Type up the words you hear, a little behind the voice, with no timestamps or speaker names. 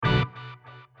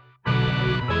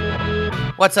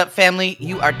What's up, family?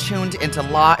 You are tuned into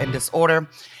Law and Disorder,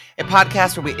 a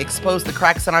podcast where we expose the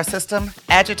cracks in our system,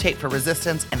 agitate for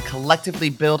resistance, and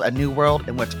collectively build a new world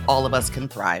in which all of us can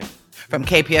thrive. From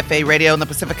KPFA Radio and the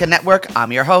Pacifica Network,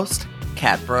 I'm your host,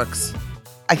 Kat Brooks.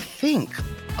 I think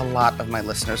a lot of my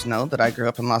listeners know that I grew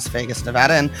up in Las Vegas,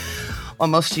 Nevada, and while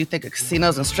most of you think of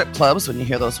casinos and strip clubs when you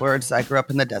hear those words, I grew up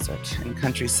in the desert, in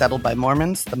country settled by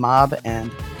Mormons, the mob,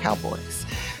 and cowboys.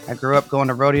 I grew up going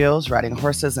to rodeos, riding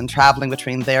horses, and traveling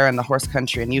between there and the horse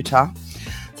country in Utah.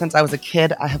 Since I was a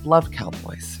kid, I have loved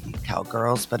cowboys and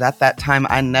cowgirls, but at that time,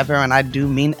 I never, and I do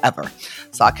mean ever,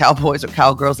 saw cowboys or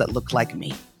cowgirls that looked like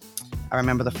me. I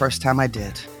remember the first time I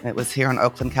did. It was here in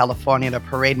Oakland, California, at a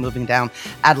parade moving down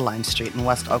Adeline Street in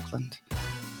West Oakland.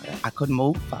 I couldn't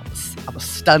move. I was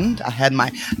stunned. I had my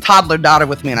toddler daughter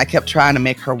with me, and I kept trying to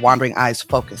make her wandering eyes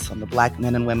focus on the black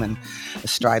men and women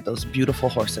astride those beautiful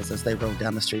horses as they rode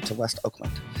down the street to West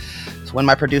Oakland. So when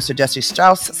my producer, Jesse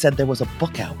Strauss, said there was a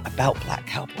book out about black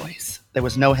cowboys, there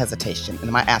was no hesitation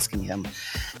in my asking him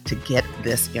to get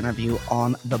this interview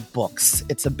on the books.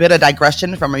 It's a bit of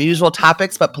digression from our usual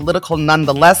topics, but political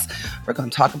nonetheless. We're going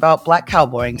to talk about black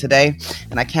cowboying today,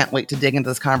 and I can't wait to dig into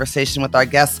this conversation with our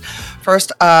guests.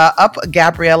 First up,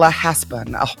 Gabriela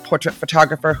Hasbun, a portrait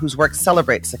photographer whose work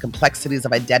celebrates the complexities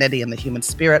of identity and the human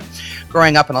spirit.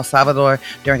 Growing up in El Salvador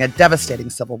during a devastating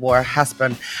civil war,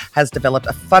 Hasbun has developed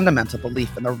a fundamental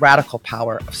belief in the radical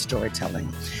power of storytelling.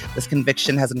 This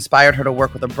conviction has inspired her to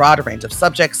work with a broad range of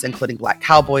subjects, including black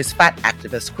cowboys, fat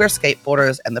activists, queer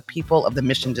skateboarders, and the people of the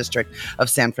Mission District of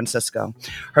San Francisco.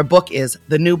 Her book is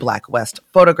The New Black West,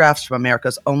 Photographs from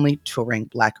America's Only Touring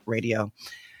Black Radio.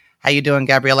 How you doing,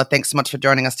 Gabriela? Thanks so much for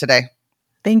joining us today.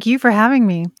 Thank you for having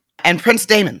me. And Prince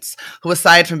Damons, who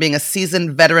aside from being a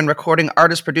seasoned veteran recording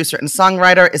artist, producer, and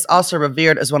songwriter, is also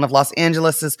revered as one of Los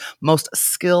Angeles' most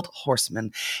skilled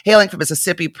horsemen. Hailing from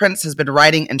Mississippi, Prince has been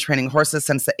riding and training horses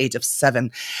since the age of 7.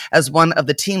 As one of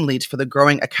the team leads for the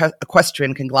growing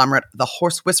equestrian conglomerate, The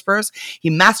Horse Whisperers,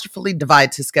 he masterfully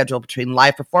divides his schedule between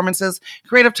live performances,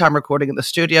 creative time recording in the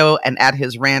studio, and at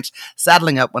his ranch,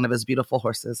 saddling up one of his beautiful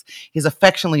horses. He's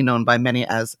affectionately known by many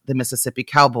as the Mississippi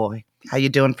Cowboy. How you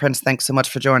doing, Prince? Thanks so much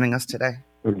for joining us today.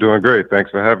 I'm doing great. Thanks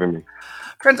for having me.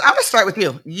 Prince, I'm going to start with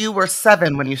you. You were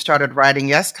 7 when you started riding.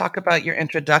 Yes, talk about your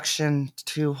introduction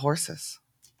to horses.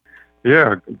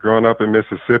 Yeah, growing up in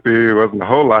Mississippi, it wasn't a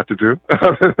whole lot to do.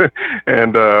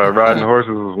 And riding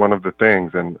horses was one of the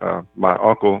things. And my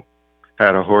uncle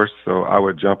had a horse, so I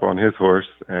would jump on his horse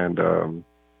and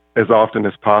as often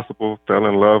as possible, fell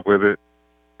in love with it.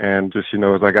 And just,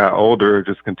 as I got older,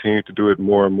 just continued to do it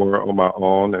more and more on my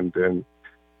own. And then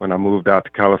when I moved out to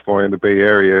California, the Bay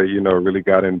Area, really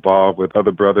got involved with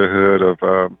other brotherhood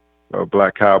of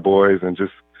black cowboys and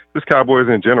just cowboys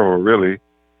in general, really.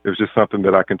 It was just something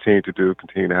that I continued to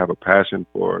have a passion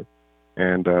for.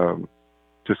 And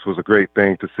just was a great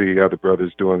thing to see other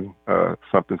brothers doing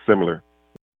something similar.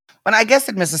 But I guess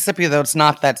in Mississippi, though, it's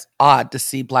not that odd to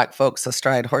see black folks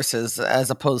astride horses as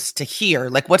opposed to here.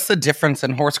 Like, what's the difference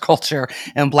in horse culture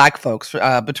and black folks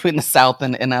between the South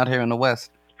and out here in the West?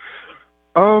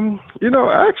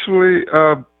 Actually,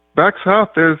 back South,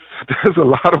 there's a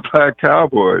lot of black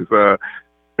cowboys.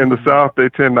 In the South, they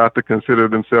tend not to consider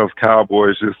themselves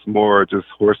cowboys, just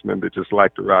horsemen that just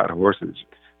like to ride horses.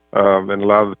 And a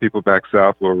lot of the people back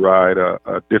South will ride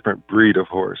a different breed of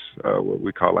horse, what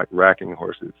we call like racking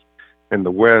horses. In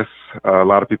the West, a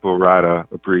lot of people ride a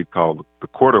breed called the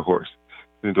quarter horse.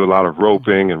 They do a lot of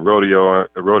roping and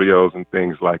rodeos and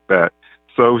things like that.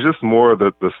 So it was just more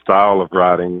the style of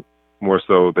riding more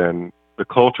so than the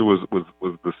culture was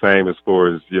the same as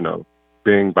far as,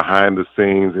 being behind the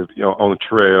scenes, on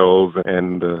trails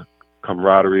and the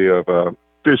camaraderie of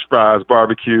fish fries,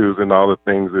 barbecues, and all the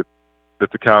things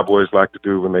that the cowboys like to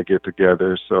do when they get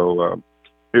together. So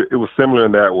it was similar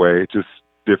in that way, just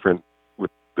different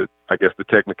with the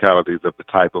technicalities of the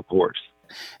type of horse.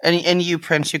 And you,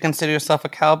 Prince, you consider yourself a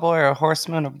cowboy or a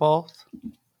horseman or both?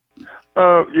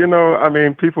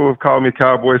 People have called me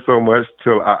cowboy so much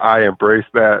till I embrace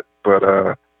that. But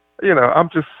I'm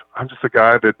just a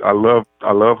guy that I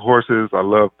love horses. I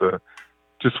love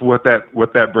what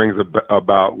that brings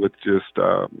about with just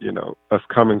us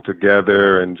coming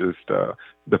together and just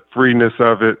the freeness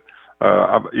of it.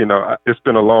 It's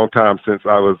been a long time since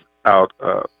I was out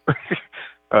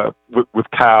with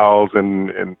cows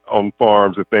and on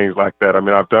farms and things like that.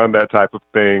 I've done that type of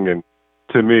thing, and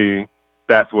to me,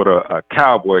 that's what a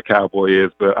cowboy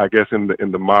is. But I guess in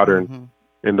the modern,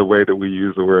 in the way that we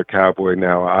use the word cowboy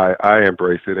now, I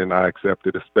embrace it and I accept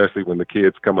it, especially when the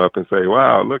kids come up and say,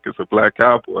 "Wow, look, it's a black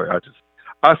cowboy."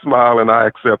 I smile and I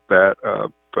accept that.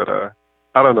 But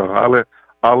I don't know.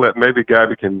 I'll let maybe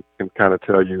Gabby can kind of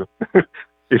tell you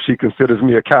if she considers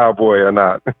me a cowboy or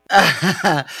not.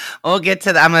 We'll get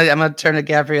to that. I'm gonna turn to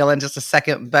Gabriela in just a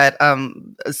second, but a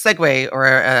segue or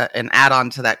an add-on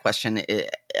to that question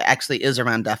it actually is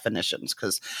around definitions,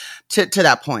 because to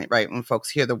that point, right? When folks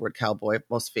hear the word cowboy,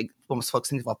 most folks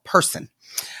think of a person,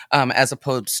 as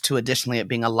opposed to additionally it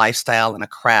being a lifestyle and a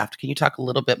craft. Can you talk a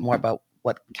little bit more about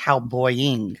what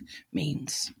cowboying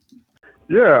means?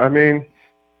 Yeah, I mean,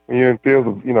 when you're in fields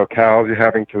of cows, you're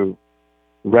having to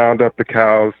round up the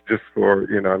cows just for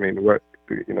I mean what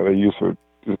they use for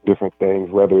just different things,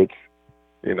 whether it's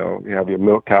you have your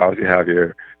milk cows, you have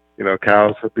your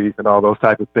cows for beef and all those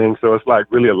type of things. So it's like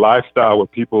really a lifestyle where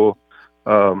people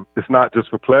it's not just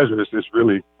for pleasure, it's just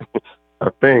really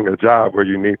a thing, a job where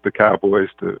you need the cowboys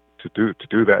to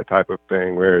do that type of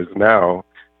thing. Whereas now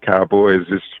cowboy is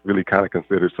just really kind of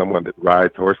considered someone that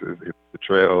rides horses, hits the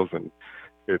trails, and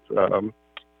it's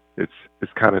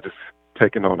kind of just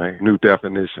taken on a new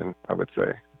definition, I would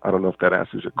say. I don't know if that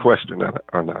answers your question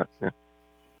or not. Yeah.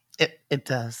 It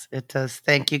does. It does.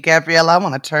 Thank you, Gabriela. I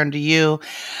want to turn to you.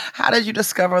 How did you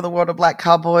discover the world of Black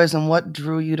cowboys, and what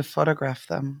drew you to photograph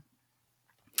them?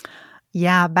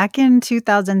 Yeah, back in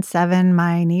 2007,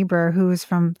 my neighbor, who's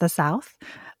from the South,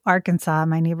 Arkansas,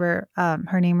 my neighbor,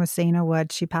 her name was Sana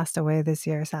Wood. She passed away this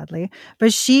year, sadly.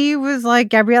 But she was like,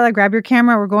 Gabriela, grab your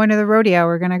camera. We're going to the rodeo.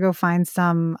 We're going to go find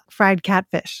some fried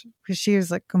catfish. Because she was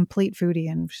like complete foodie.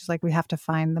 And she's like, we have to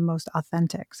find the most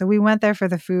authentic. So we went there for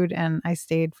the food and I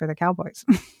stayed for the cowboys.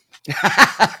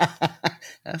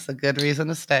 That's a good reason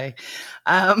to stay.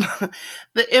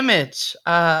 The image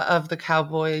of the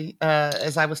cowboy,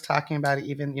 as I was talking about it,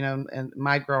 even in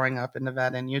my growing up in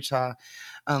Nevada and Utah,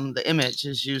 the image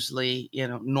is usually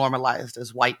normalized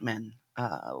as white men.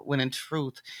 When in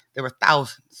truth, there were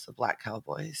thousands of Black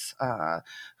cowboys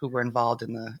who were involved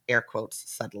in the air quotes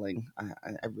settling.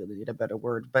 I really need a better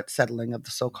word, but settling of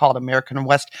the so-called American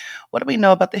West. What do we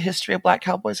know about the history of Black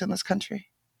cowboys in this country?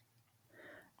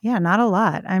 Yeah, not a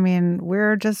lot. I mean,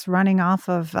 we're just running off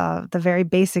of the very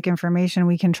basic information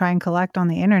we can try and collect on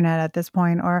the internet at this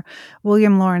point. Or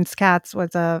William Lawrence Katz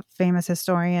was a famous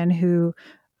historian who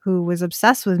was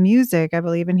obsessed with music, I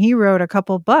believe, and he wrote a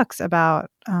couple books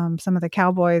about some of the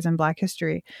cowboys and Black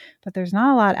history. But there's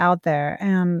not a lot out there,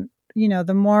 and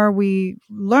the more we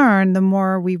learn, the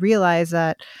more we realize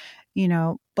that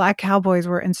Black cowboys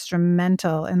were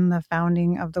instrumental in the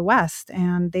founding of the West,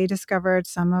 and they discovered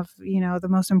some of, the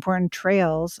most important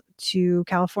trails to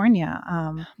California.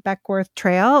 Beckworth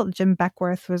Trail, Jim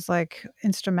Beckworth was like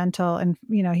instrumental, and,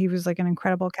 he was like an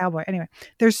incredible cowboy. Anyway,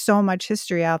 there's so much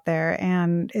history out there,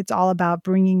 and it's all about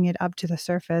bringing it up to the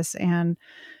surface and,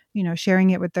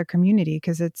 sharing it with their community,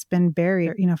 because it's been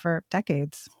buried, for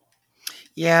decades.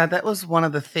 Yeah, that was one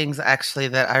of the things actually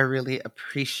that I really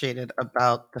appreciated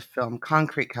about the film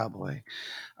Concrete Cowboy,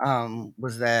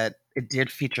 was that it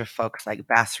did feature folks like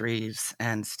Bass Reeves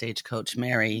and Stagecoach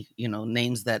Mary,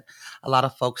 names that a lot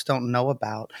of folks don't know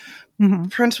about. Mm-hmm.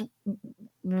 Prince,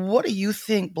 what do you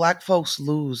think Black folks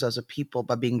lose as a people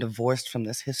by being divorced from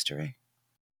this history?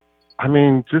 I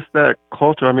mean, just that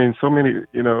culture. I mean, so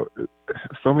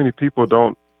many people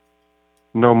don't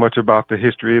know much about the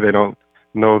history. They don't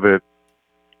know that,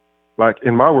 like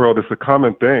in my world, it's a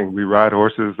common thing. We ride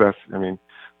horses.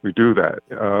 We do that.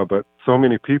 But so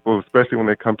many people, especially when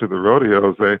they come to the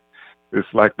rodeos, it's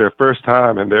like their first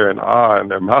time and they're in awe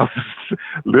and their mouth is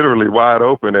literally wide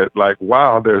open at like,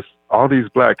 wow, there's all these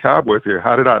Black cowboys here.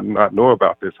 How did I not know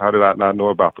about this? How did I not know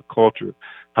about the culture?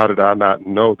 How did I not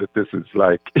know that this is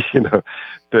like,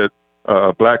 that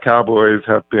Black cowboys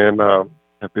have been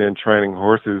training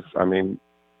horses,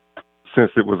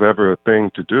 since it was ever a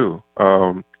thing to do.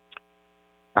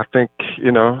 I think,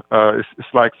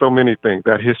 it's like so many things.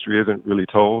 That history isn't really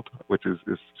told, which is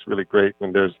really great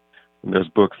when there's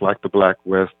books like The Black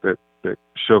West that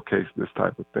showcase this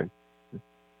type of thing.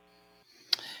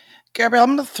 Gabrielle,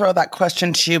 I'm going to throw that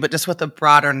question to you, but just with a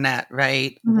broader net,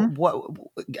 right?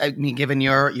 Mm-hmm. Given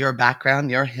your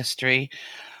background, your history,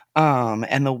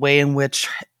 and the way in which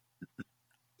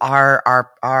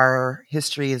our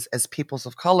history as peoples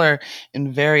of color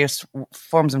in various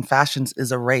forms and fashions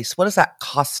is erased. What does that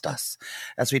cost us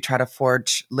as we try to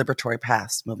forge liberatory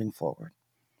paths moving forward?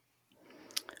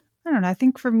 I don't know. I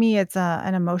think for me, it's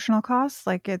an emotional cost.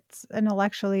 Like it's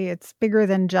intellectually, it's bigger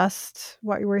than just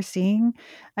what you were seeing.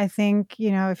 I think,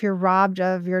 if you're robbed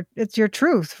of it's your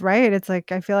truth, right? It's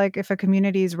like, I feel like if a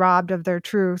community is robbed of their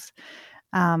truth,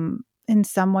 in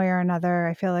some way or another,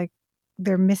 I feel like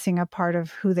they're missing a part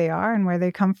of who they are and where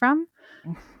they come from.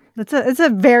 It's a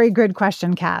very good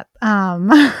question, Kat.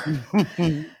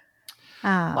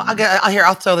 Well,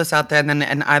 I'll throw this out there,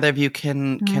 and either of you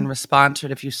can respond to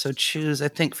it if you so choose. I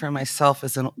think for myself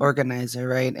as an organizer,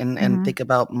 right, and think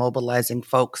about mobilizing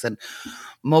folks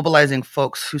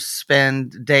who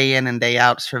spend day in and day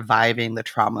out surviving the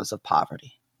traumas of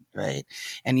poverty, right,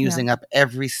 and using up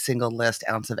every single last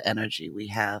ounce of energy we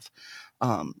have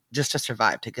just to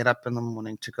survive, to get up in the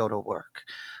morning, to go to work.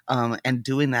 And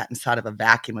doing that inside of a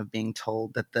vacuum of being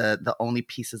told that the only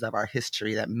pieces of our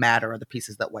history that matter are the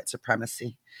pieces that white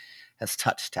supremacy has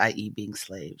touched, i.e. being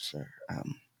slaves or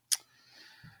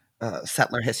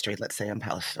settler history, let's say in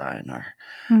Palestine, or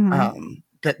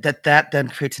that then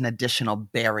creates an additional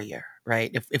barrier,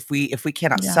 right? If we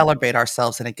cannot celebrate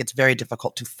ourselves, then it gets very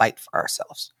difficult to fight for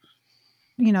ourselves.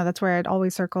 That's where it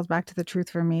always circles back to the truth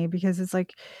for me, because it's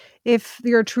like, if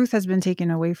your truth has been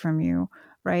taken away from you,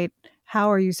 right? How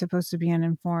are you supposed to be an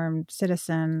informed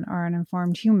citizen or an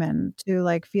informed human to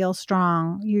like feel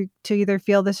strong? To either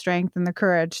feel the strength and the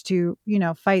courage to,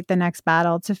 fight the next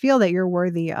battle, to feel that you're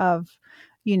worthy of,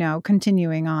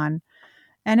 continuing on.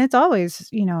 And it's always,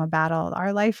 a battle.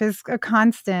 Our life is a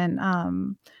constant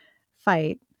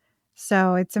fight.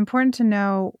 So it's important to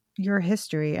know your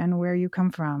history and where you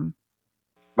come from.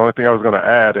 The only thing I was going to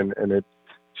add,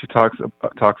 she talks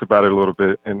about it a little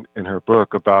bit in her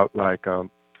book about like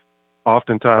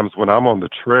oftentimes when I'm on the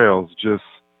trails, just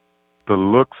the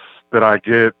looks that I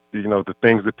get, the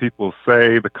things that people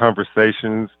say, the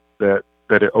conversations that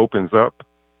it opens up.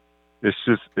 It's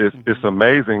just it's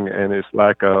amazing, and it's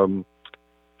like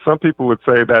some people would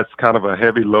say that's kind of a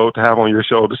heavy load to have on your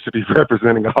shoulders to be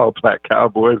representing all Black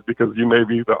cowboys, because you may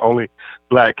be the only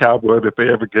Black cowboy that they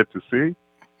ever get to see.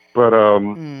 But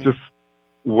just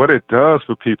what it does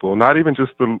for people, not even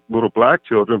just the little Black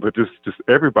children, but just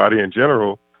everybody in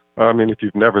general. I mean, if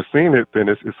you've never seen it, then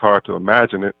it's hard to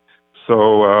imagine it.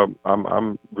 So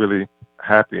I'm really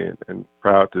happy and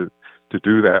proud to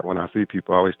do that. When I see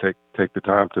people, I always take the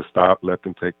time to stop, let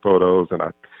them take photos, and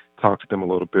I talk to them a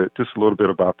little bit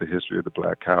about the history of the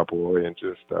Black cowboy, and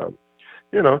just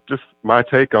just my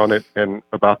take on it, and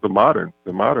about the modern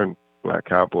Black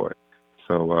cowboy.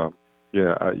 So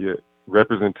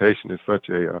representation is such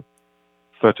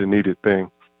a needed thing.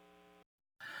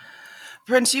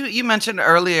 Prince, you mentioned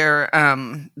earlier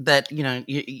that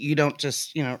you don't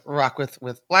just rock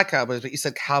with Black cowboys, but you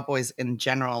said cowboys in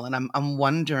general, and I'm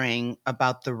wondering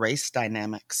about the race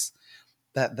dynamics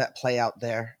that play out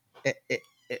there,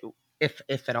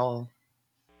 if at all.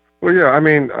 Well, yeah, I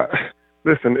mean,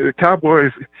 listen,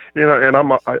 cowboys,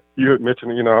 and you had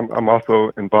mentioned, I'm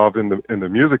also involved in the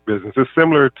music business. It's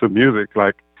similar to music,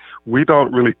 like, we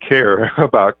don't really care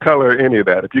about color, any of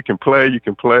that. If you can play, you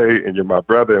can play, and you're my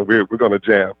brother, and we're going to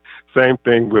jam. Same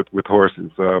thing with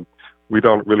horses. We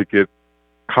don't really get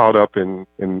caught up in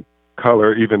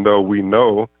color, even though we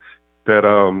know that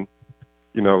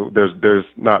there's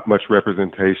not much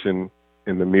representation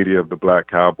in the media of the Black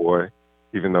cowboy,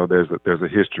 even though there's a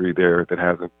history there that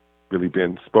hasn't really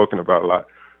been spoken about a lot.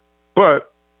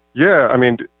 But yeah, I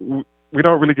mean, we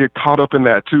don't really get caught up in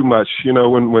that too much.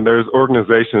 When there's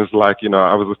organizations like,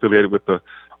 I was affiliated with the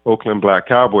Oakland Black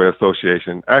Cowboy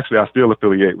Association. Actually, I still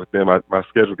affiliate with them. My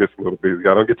schedule gets a little busy.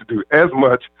 I don't get to do as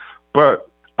much, but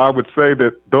I would say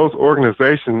that those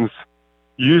organizations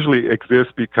usually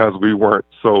exist because we weren't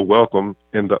so welcome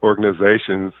in the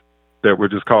organizations that were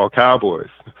just called cowboys.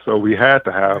 So we had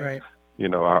to have,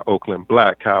 our Oakland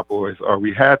Black Cowboys, or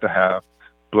we had to have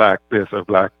Black this or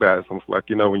Black that. So it's like,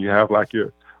 when you have like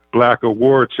your Black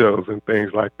award shows and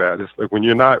things like that, it's like when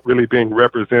you're not really being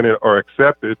represented or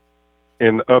accepted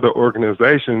in other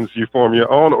organizations, you form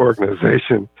your own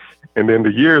organization. And then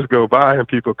the years go by and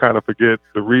people kind of forget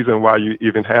the reason why you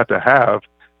even had to have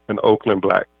an Oakland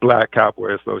Black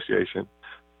Cowboy Association.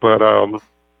 But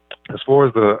as far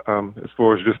as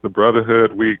just the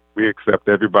brotherhood, we accept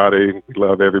everybody. We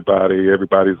love everybody.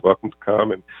 Everybody's welcome to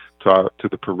come and to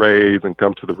the parades and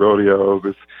come to the rodeos.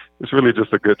 It's really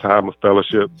just a good time of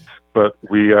fellowship. But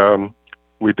we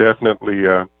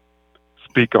definitely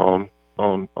speak on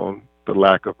the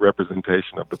lack of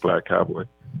representation of the Black cowboy.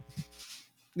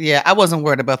 Yeah, I wasn't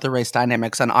worried about the race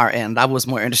dynamics on our end. I was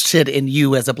more interested in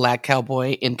you as a Black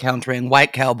cowboy encountering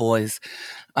white cowboys,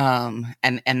 and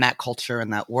that culture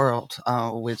and that world,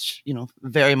 which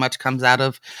very much comes out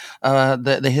of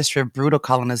the history of brutal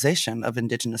colonization of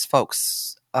indigenous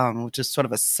folks, which is sort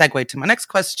of a segue to my next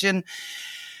question.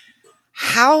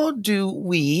 How do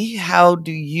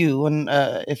you, and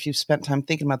if you've spent time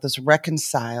thinking about this,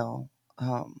 reconcile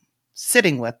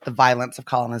sitting with the violence of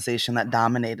colonization that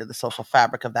dominated the social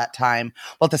fabric of that time,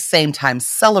 while at the same time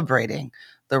celebrating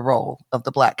the role of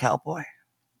the Black cowboy?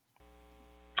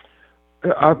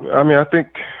 I mean, I think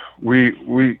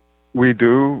we we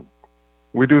do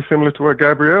similar to what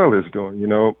Gabrielle is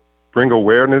doing. Bring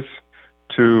awareness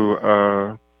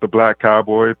to the Black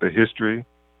cowboy, the history.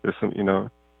 There's some,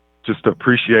 just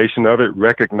appreciation of it,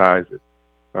 recognize it.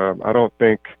 I don't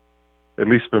think, at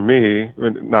least for me,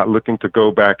 not looking to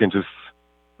go back and just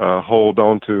hold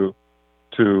on to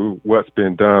what's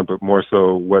been done, but more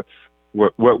so what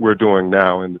we're doing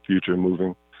now in the future,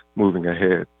 moving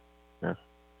ahead. Yeah.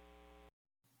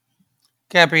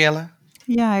 Gabriela?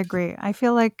 Yeah, I agree. I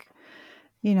feel like,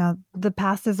 the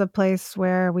past is a place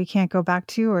where we can't go back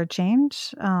to or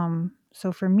change.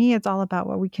 So for me, it's all about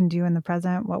what we can do in the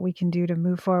present, what we can do to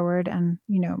move forward, and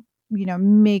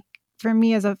make. For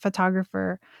me as a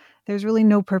photographer, there's really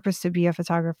no purpose to be a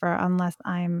photographer unless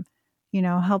I'm,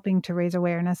 helping to raise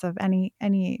awareness of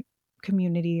any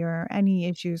community or any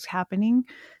issues happening.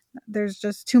 There's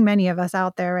just too many of us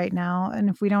out there right now, and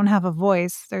if we don't have a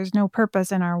voice, there's no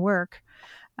purpose in our work.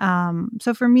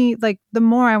 So for me, like the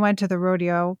more I went to the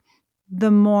rodeo,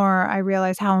 the more I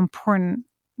realized how important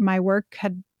my work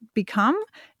had become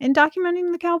in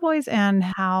documenting the cowboys and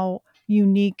how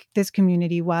unique this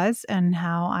community was and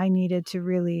how I needed to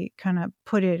really kind of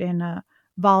put it in a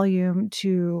volume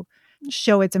to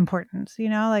show its importance.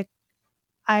 Like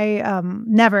I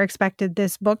never expected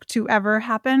this book to ever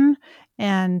happen.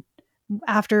 And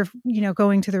after,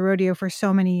 going to the rodeo for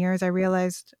so many years, I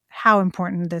realized how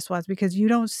important this was because you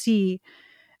don't see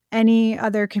any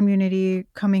other community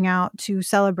coming out to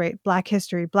celebrate Black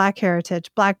history, Black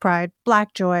heritage, Black pride,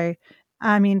 Black joy.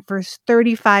 I mean, for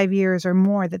 35 years or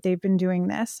more that they've been doing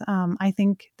this. I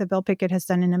think the Bill Pickett has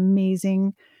done an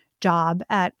amazing job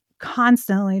at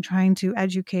constantly trying to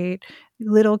educate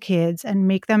little kids and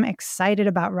make them excited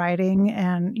about riding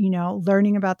and,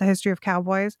 learning about the history of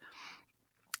cowboys.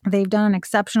 They've done an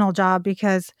exceptional job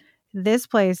because this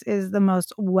place is the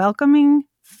most welcoming,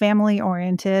 family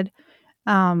oriented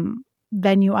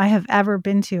venue I have ever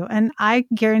been to. And I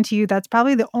guarantee you that's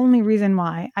probably the only reason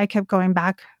why I kept going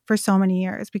back for so many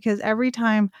years because every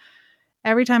time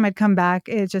I'd come back,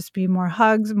 it'd just be more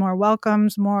hugs, more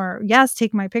welcomes, more, yes,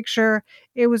 take my picture.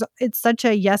 It's such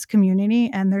a yes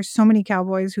community. And there's so many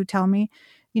cowboys who tell me,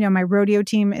 my rodeo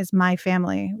team is my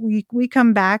family. We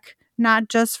come back not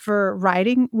just for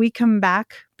riding, we come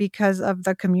back because of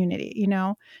the community,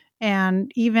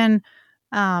 and even,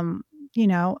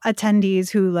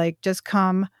 attendees who like just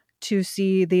come to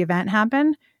see the event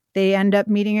happen, they end up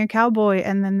meeting a cowboy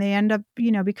and then they end up,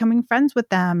 becoming friends with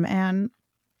them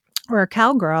or a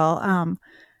cowgirl.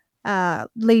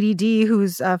 Lady D,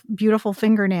 whose beautiful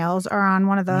fingernails are on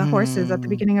one of the horses at the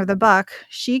beginning of the book,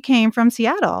 she came from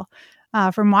Seattle,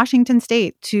 from Washington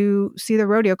State to see the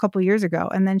rodeo a couple years ago.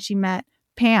 And then she met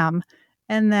Pam.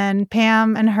 And then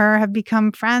Pam and her have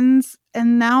become friends.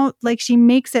 And now, like, she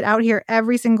makes it out here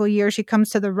every single year. She comes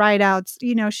to the ride outs.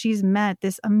 She's met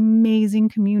this amazing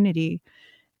community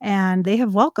and they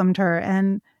have welcomed her.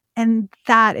 And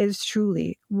that is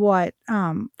truly what,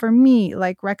 for me,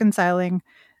 like reconciling,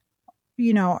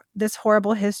 this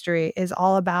horrible history is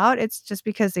all about. It's just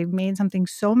because they've made something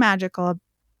so magical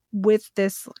with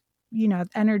this,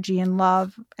 energy and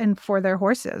love and for their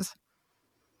horses.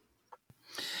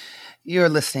 You're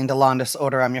listening to Law and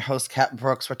Disorder. I'm your host, Kat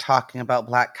Brooks. We're talking about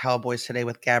Black cowboys today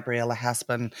with Gabriela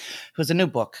Hasbun, who's a new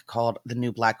book called The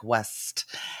New Black West,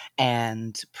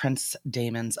 and Prince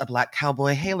Damons, a Black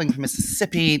cowboy hailing from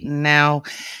Mississippi, now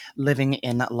living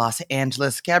in Los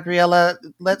Angeles. Gabriela,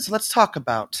 let's talk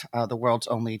about the world's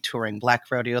only touring Black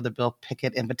rodeo, the Bill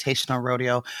Pickett Invitational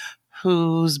Rodeo.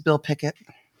 Who's Bill Pickett?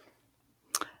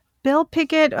 Bill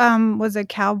Pickett was a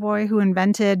cowboy who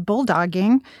invented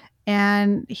bulldogging,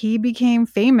 and he became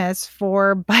famous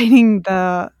for biting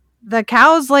the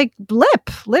cow's like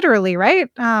lip, literally, right?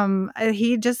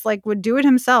 He just like would do it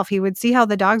himself. He would see how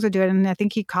the dogs would do it, and I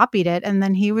think he copied it, and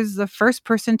then he was the first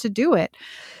person to do it.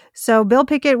 So Bill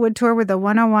Pickett would tour with the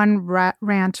 101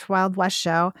 Ranch Wild West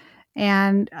show,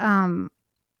 and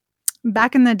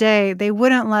back in the day, they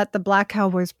wouldn't let the Black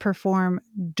cowboys perform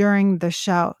during the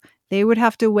show. They would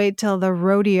have to wait till the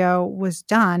rodeo was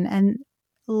done. And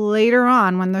later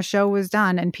on, when the show was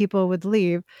done and people would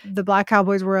leave, the Black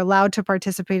cowboys were allowed to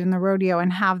participate in the rodeo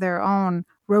and have their own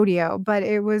rodeo. But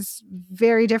it was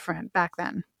very different back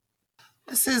then.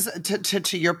 This is,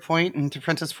 to your point and to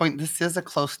Prince's point, this is a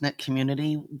close-knit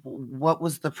community. What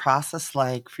was the process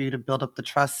like for you to build up the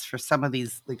trust for some of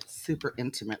these like super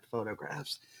intimate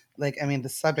photographs? Like, I mean, the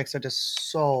subjects are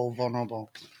just so vulnerable.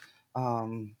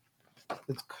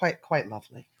 It's quite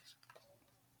lovely.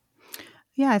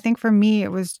 Yeah, I think for me,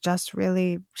 it was just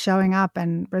really showing up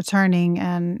and returning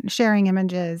and sharing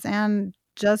images and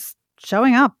just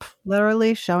showing up,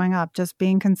 literally showing up, just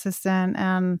being consistent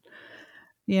and,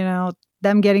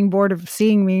 them getting bored of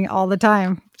seeing me all the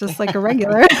time, just like a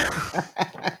regular.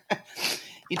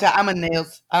 I'm a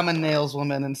nails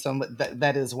woman, and so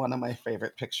that is one of my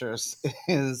favorite pictures.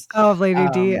 Is of Lady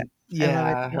D. I love it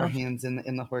yeah, too. her hands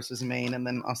in the horse's mane, and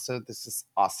then also this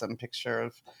awesome picture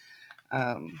of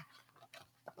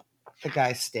the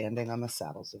guys standing on the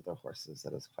saddles of their horses.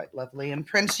 That is quite lovely. And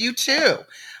Prince, you too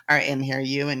are in here.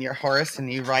 You and your horse,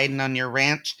 and you riding on your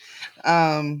ranch.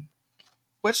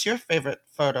 What's your favorite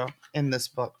photo in this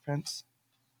book, Prince?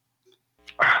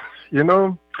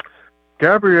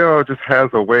 Gabrielle just has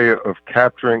a way of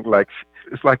capturing, like,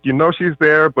 it's like, she's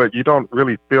there, but you don't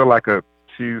really feel like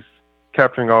she's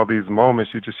capturing all these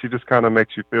moments. She just kind of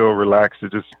makes you feel relaxed to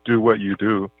just do what you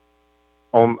do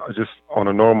on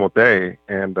a normal day.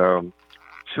 And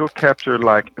she'll capture,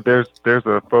 like, there's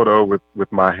a photo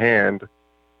with my hand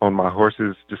on my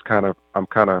horse's, I'm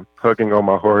kind of hugging on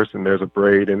my horse, and there's a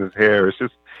braid in his hair. It's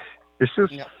just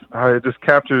Yep. it just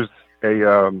captures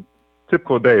a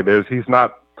typical day. He's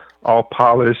not all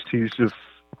polished. He's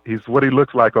what he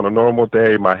looks like on a normal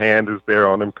day. My hand is there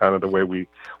on him, kind of the way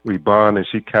we bond, and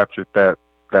she captured that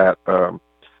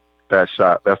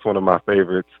shot. That's one of my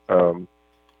favorites.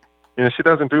 She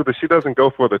doesn't go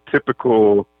for the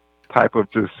typical type of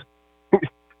just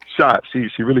shot. She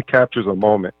really captures a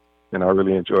moment, and I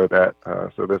really enjoy that.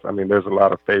 So there's a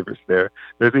lot of favorites there.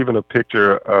 There's even a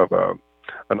picture of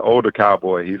an older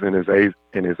cowboy. He's in his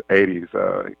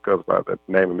 80s. He goes by the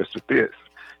name of Mr. Fitz.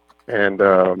 And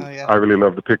I really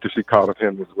love the picture she caught of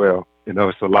him as well.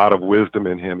 It's a lot of wisdom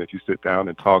in him if you sit down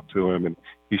and talk to him, and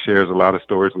he shares a lot of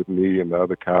stories with me and the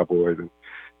other cowboys. And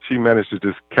she managed to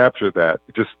just capture that,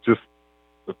 just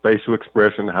the facial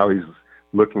expression, how he's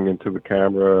looking into the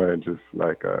camera, and just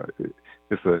like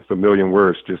it's a million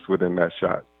words just within that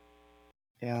shot.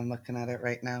 Yeah, I'm looking at it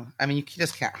right now. I mean, you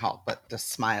just can't help but to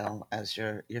smile as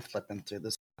you're flipping through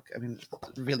this book. I mean,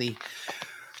 really,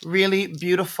 really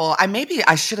beautiful.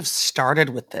 I should have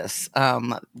started with this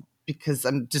because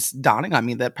I'm just dawning on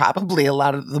me that probably a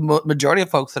lot of the majority of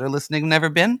folks that are listening have never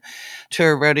been to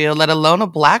a rodeo, let alone a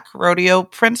black rodeo.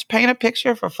 Prince, paint a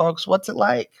picture for folks. What's it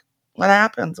like? What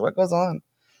happens? What goes on?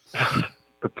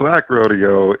 The black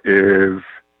rodeo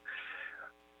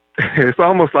it's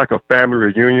almost like a family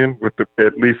reunion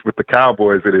at least with the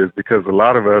cowboys it is, because a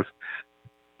lot of us,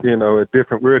 we're at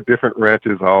different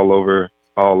ranches all over.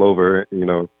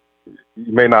 You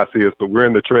may not see us, but we're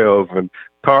in the trails when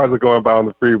cars are going by on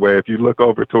the freeway. If you look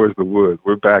over towards the woods,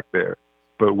 we're back there.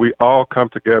 But we all come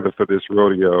together for this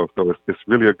rodeo, so it's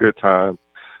really a good time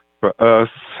for us,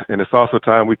 and it's also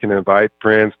time we can invite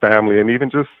friends, family, and even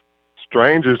just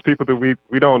strangers, people that we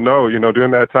don't know.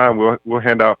 During that time, we'll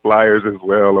hand out flyers as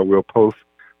well, or we'll post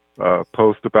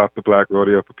about the Black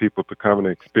Rodeo for people to come and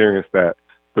experience that.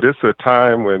 But it's a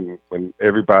time when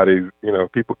everybody,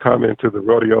 people come into the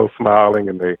rodeo smiling,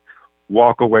 and they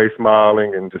walk away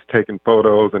smiling and just taking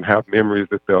photos and have memories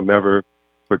that they'll never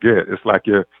forget. It's like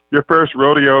your first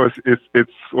rodeo.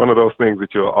 It's one of those things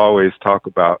that you'll always talk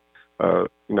about.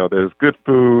 There's good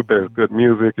food, there's good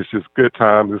music. It's just good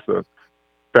times. It's a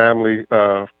family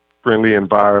friendly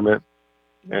environment,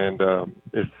 and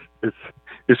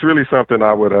it's really something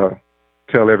I would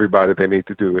tell everybody they need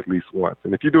to do at least once.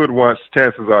 And if you do it once,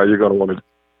 chances are you're going to want to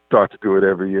start to do it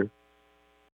every year.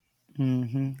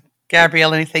 Mm-hmm.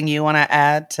 Gabrielle, anything you want to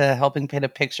add to helping paint a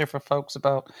picture for folks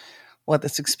about what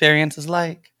this experience is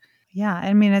like? Yeah,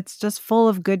 I mean, it's just full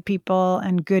of good people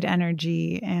and good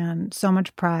energy and so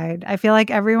much pride. I feel like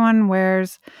everyone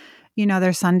wears,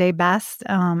 their Sunday best.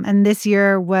 And this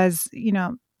year was,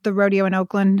 the rodeo in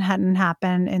Oakland hadn't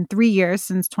happened in 3 years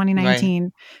since 2019.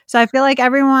 Right. So I feel like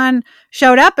everyone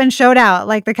showed up and showed out,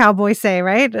 like the cowboys say,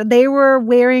 right? They were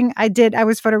wearing, I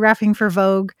was photographing for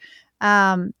Vogue.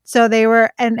 So they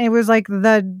were, and it was like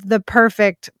the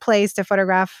perfect place to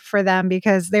photograph for them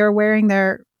because they were wearing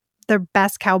their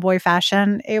best cowboy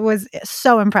fashion. It was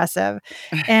so impressive.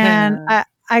 And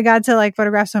I got to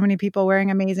photograph so many people wearing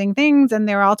amazing things, and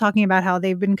they were all talking about how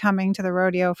they've been coming to the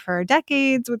rodeo for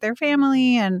decades with their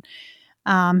family, and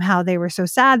how they were so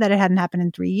sad that it hadn't happened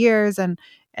in 3 years. And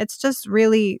it's just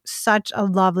really such a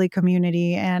lovely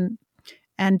community and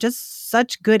just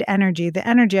such good energy. The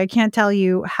energy, I can't tell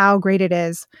you how great it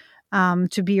is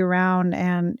to be around,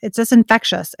 and it's just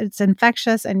infectious. It's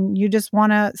infectious, and you just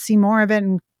want to see more of it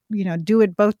and, do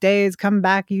it both days, come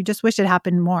back. You just wish it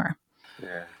happened more.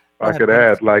 Yeah. I could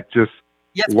add,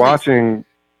 watching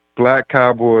black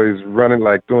cowboys running,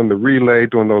 doing the relay,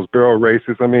 doing those barrel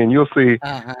races. I mean, you'll see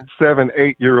 7,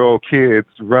 8-year-old kids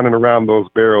running around those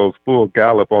barrels full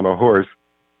gallop on a horse,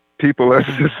 people are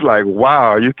just like,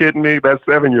 wow, are you kidding me? That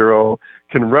 7-year-old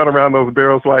can run around those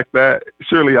barrels like that.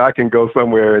 Surely I can go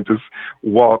somewhere and just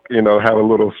walk, have a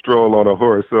little stroll on a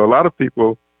horse. So a lot of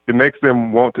people, it makes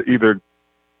them want to either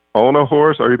own a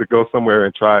horse or either go somewhere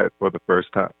and try it for the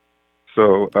first time.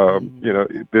 So,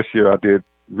 this year I did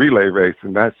relay race,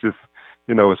 and that's just,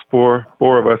 it's four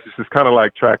of us. It's just kind of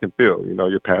like track and field.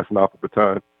 You're passing off a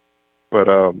baton, but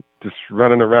just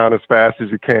running around as fast as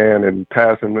you can and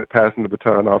passing the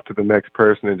baton off to the next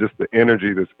person, and just the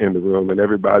energy that's in the room and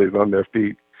everybody's on their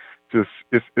feet. Just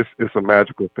it's a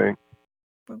magical thing.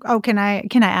 Oh, can I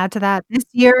add to that? This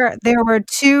year there were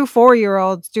 2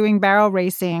 4-year-olds doing barrel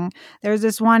racing. There's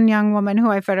this one young woman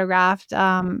who I photographed.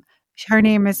 Her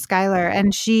name is Skylar,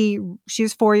 and she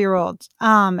was 4-year-old.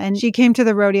 And she came to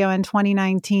the rodeo in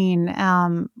 2019.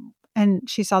 And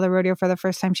she saw the rodeo for the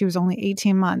first time. She was only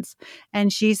 18 months,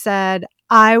 and she said,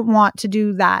 "I want to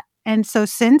do that." And so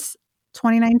since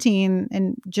 2019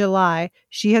 in July,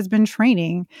 she has been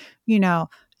training,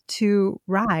 to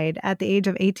ride at the age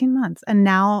of 18 months. And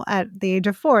now at the age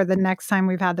of 4, the next time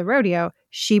we've had the rodeo,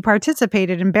 she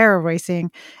participated in barrel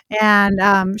racing.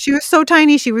 And she was so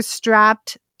tiny. She was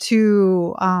strapped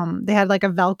to, they had like a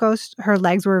Velcro, her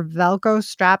legs were Velcro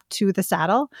strapped to the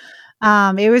saddle.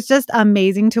 It was just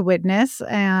amazing to witness.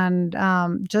 And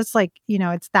just like,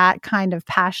 it's that kind of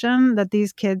passion that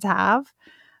these kids have.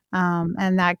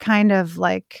 And that kind of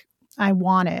like, I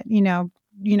want it,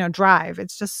 drive.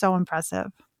 It's just so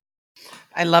impressive.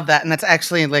 I love that. And that's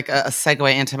actually like a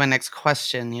segue into my next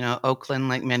question. Oakland,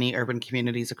 like many urban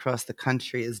communities across the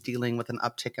country, is dealing with an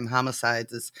uptick in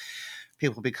homicides as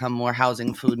people become more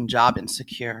housing, food, and job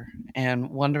insecure.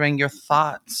 And wondering your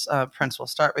thoughts, Prince, we'll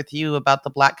start with you, about the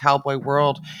Black cowboy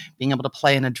world being able to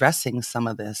play in addressing some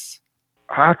of this.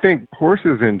 I think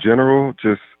horses in general,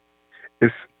 just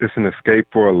it's an escape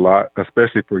for a lot,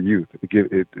 especially for youth.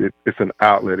 It's an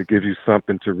outlet. It gives you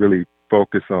something to really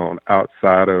focus on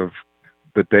outside of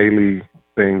the daily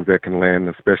things that can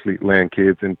especially land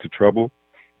kids into trouble.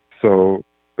 So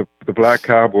the Black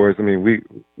Cowboys, I mean,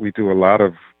 we do a lot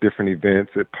of different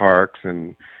events at parks,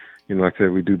 and like I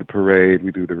said, we do the parade,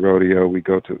 we do the rodeo, we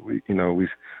go to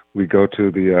we go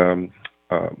to the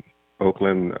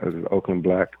Oakland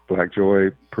Black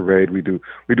Joy parade. We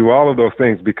do all of those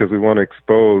things because we want to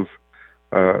expose.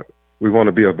 We want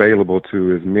to be available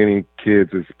to as many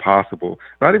kids as possible.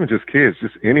 Not even just kids,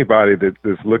 just anybody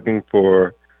that's looking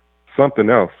for something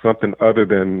else, something other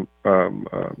than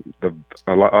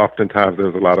oftentimes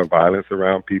there's a lot of violence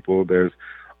around people. There's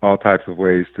all types of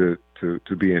ways to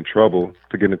be in trouble,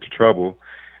 to get into trouble.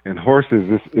 And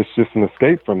horses, it's just an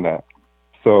escape from that.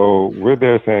 So we're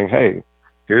there saying, hey,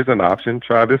 here's an option.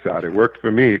 Try this out. It worked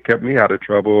for me. It kept me out of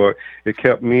trouble. It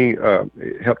helped me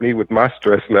with my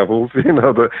stress levels,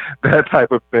 that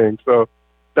type of thing. So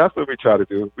that's what we try to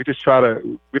do. We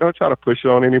don't try to push it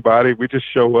on anybody. We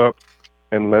just show up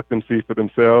and let them see for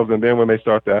themselves. And then when they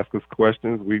start to ask us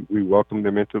questions, we welcome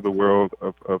them into the world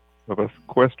of us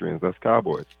equestrians, us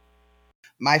cowboys.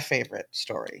 My favorite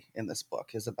story in this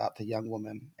book is about the young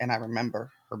woman, and I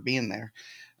remember her being there,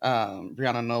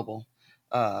 Brianna Noble,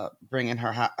 bringing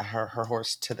her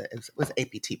horse to it was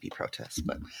APTP protest,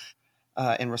 but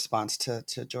in response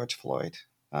to George Floyd,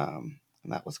 and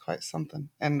that was quite something.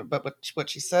 But what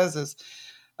she says is,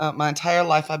 my entire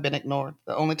life I've been ignored.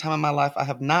 The only time in my life I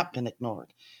have not been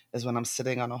ignored is when I'm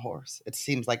sitting on a horse. It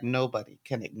seems like nobody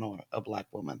can ignore a Black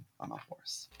woman on a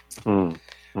horse.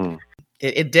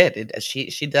 It did.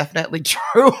 She definitely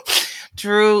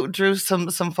drew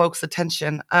some folks'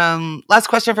 attention. Last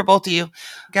question for both of you.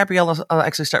 Gabriela, I'll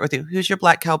actually start with you. Who's your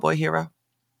Black cowboy hero?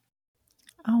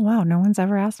 Oh, wow. No one's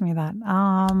ever asked me that.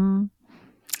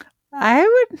 I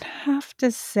would have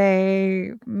to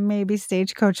say maybe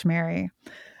Stagecoach Mary.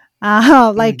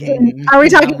 Are we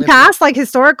talking past, like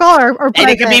historical or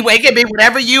present? It could be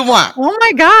whatever you want. Oh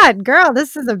my God, girl,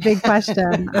 this is a big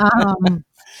question.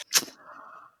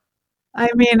 I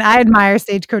mean, I admire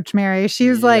Stagecoach Mary. She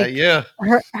was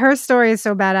her story is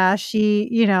so badass.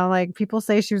 She, like people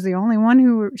say she was the only one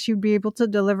who she would be able to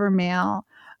deliver mail,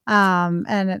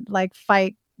 and like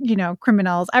fight,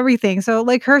 criminals, everything. So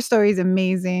like her story is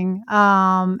amazing.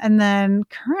 And then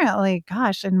currently,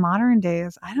 gosh, in modern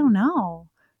days, I don't know.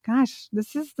 Gosh,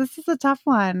 this is a tough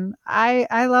one.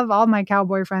 I love all my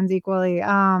cowboy friends equally.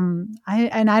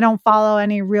 I don't follow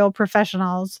any real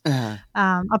professionals,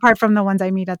 apart from the ones I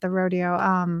meet at the rodeo.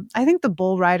 I think the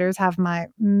bull riders have my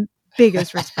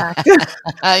biggest respect.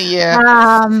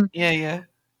 Yeah,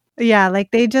 like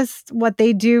what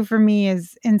they do for me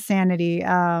is insanity.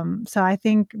 So I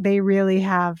think they really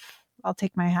I'll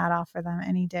take my hat off for them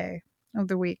any day of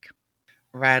the week.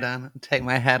 Right on. Take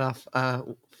my hat off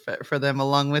for them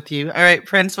along with you. All right,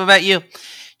 Prince, what about you?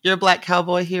 You're a Black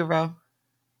cowboy hero.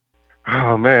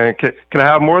 Oh man, can I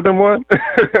have more than one?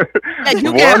 Yeah,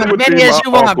 you can have as many as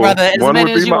you want, brother. As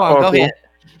many as you want. Go ahead.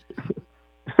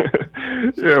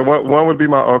 Yeah, one would be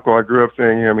my uncle. I grew up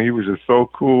seeing him. He was just so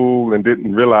cool and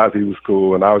didn't realize he was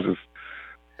cool, and I was just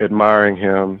admiring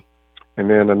him. And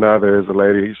then another is a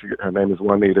lady. Her name is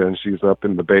Juanita, and she's up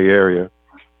in the Bay Area,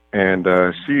 and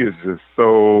she is just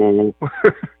so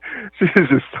she is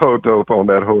just so dope on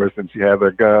that horse. And she has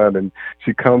her gun, and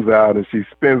she comes out and she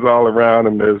spins all around,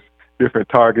 and there's different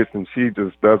targets, and she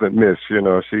just doesn't miss. You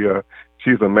know,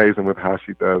 she's amazing with how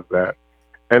she does that.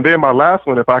 And then my last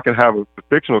one, if I can have a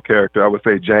fictional character, I would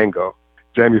say Django.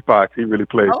 Jamie Foxx, he really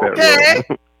plays that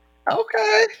role.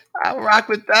 Okay, I'll rock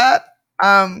with that.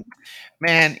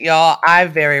 Man, y'all, I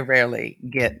very rarely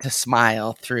get to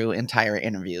smile through entire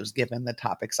interviews given the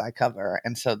topics I cover.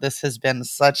 And so this has been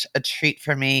such a treat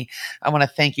for me. I want to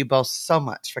thank you both so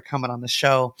much for coming on the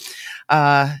show.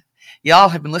 Y'all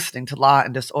have been listening to Law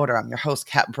and Disorder. I'm your host,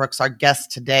 Kat Brooks. Our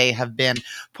guests today have been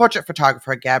portrait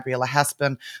photographer Gabriela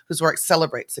Hasbun, whose work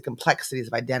celebrates the complexities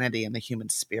of identity and the human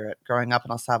spirit. Growing up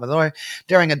in El Salvador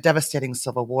during a devastating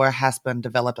civil war, Hasbun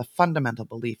developed a fundamental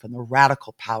belief in the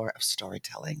radical power of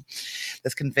storytelling.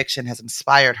 This conviction has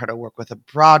inspired her to work with a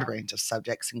broad range of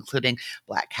subjects, including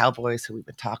Black cowboys, who we've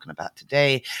been talking about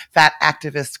today, fat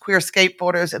activists, queer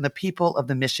skateboarders, and the people of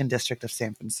the Mission District of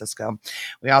San Francisco.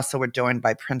 We also were joined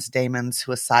by Prince Damons,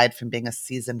 who, aside from being a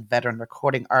seasoned veteran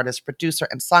recording artist, producer,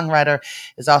 and songwriter,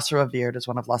 is also revered as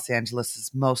one of Los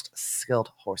Angeles' most skilled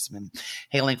horsemen.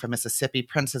 Hailing from Mississippi,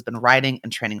 Prince has been riding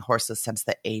and training horses since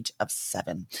the age of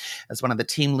 7. As one of the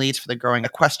team leads for the growing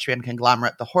equestrian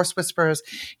conglomerate, The Horse Whisperers,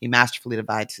 he masterfully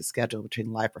divides his schedule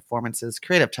between live performances,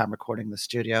 creative time recording in the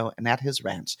studio, and at his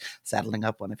ranch, saddling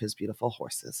up one of his beautiful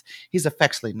horses. He's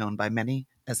affectionately known by many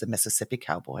as the Mississippi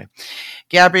Cowboy.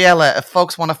 Gabriela, if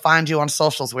folks want to find you on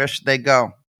socials, where should they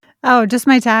go? Oh, just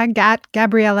my tag,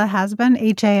 Gabriela Hasbun,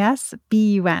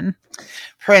 Hasbun.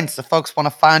 Prince, if folks want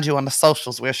to find you on the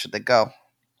socials, where should they go?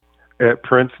 At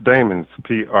Prince Damons,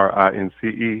 Prince,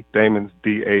 Damons,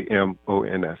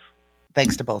 Damons.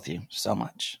 Thanks to both of you so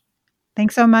much.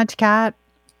 Thanks so much, Kat.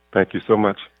 Thank you so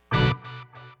much.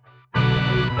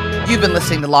 You've been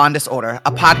listening to Law and Disorder,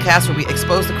 a podcast where we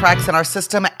expose the cracks in our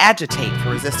system, agitate for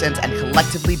resistance, and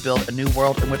collectively build a new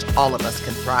world in which all of us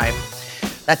can thrive.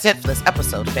 That's it for this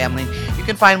episode, family. You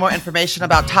can find more information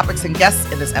about topics and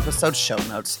guests in this episode's show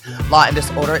notes. Law and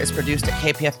Disorder is produced at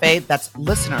KPFA, that's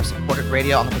listener-supported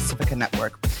radio on the Pacifica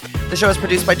Network. The show is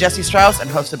produced by Jesse Strauss and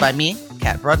hosted by me,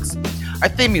 Kat Brooks. Our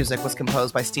theme music was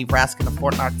composed by Steve Raskin of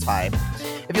Fort Knox 5.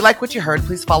 If you like what you heard,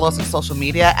 please follow us on social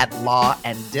media at Law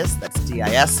and Dis, that's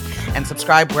DIS, and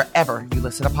subscribe wherever you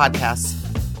listen to podcasts.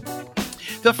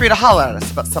 Feel free to holler at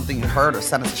us about something you heard or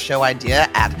send us a show idea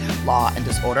at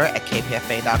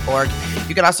lawanddisorder@kpfa.org.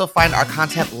 You can also find our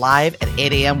content live at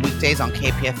 8 a.m. weekdays on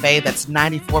KPFA, that's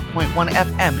 94.1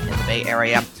 FM in the Bay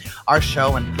Area. Our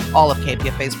show and all of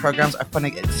KPFA's programs are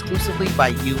funded exclusively by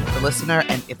you, the listener,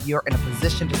 and if you're in a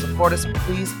position to support us,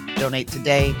 please donate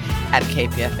today at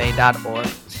kpfa.org.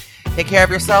 Take care of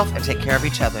yourself and take care of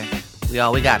each other. We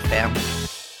all we got, fam.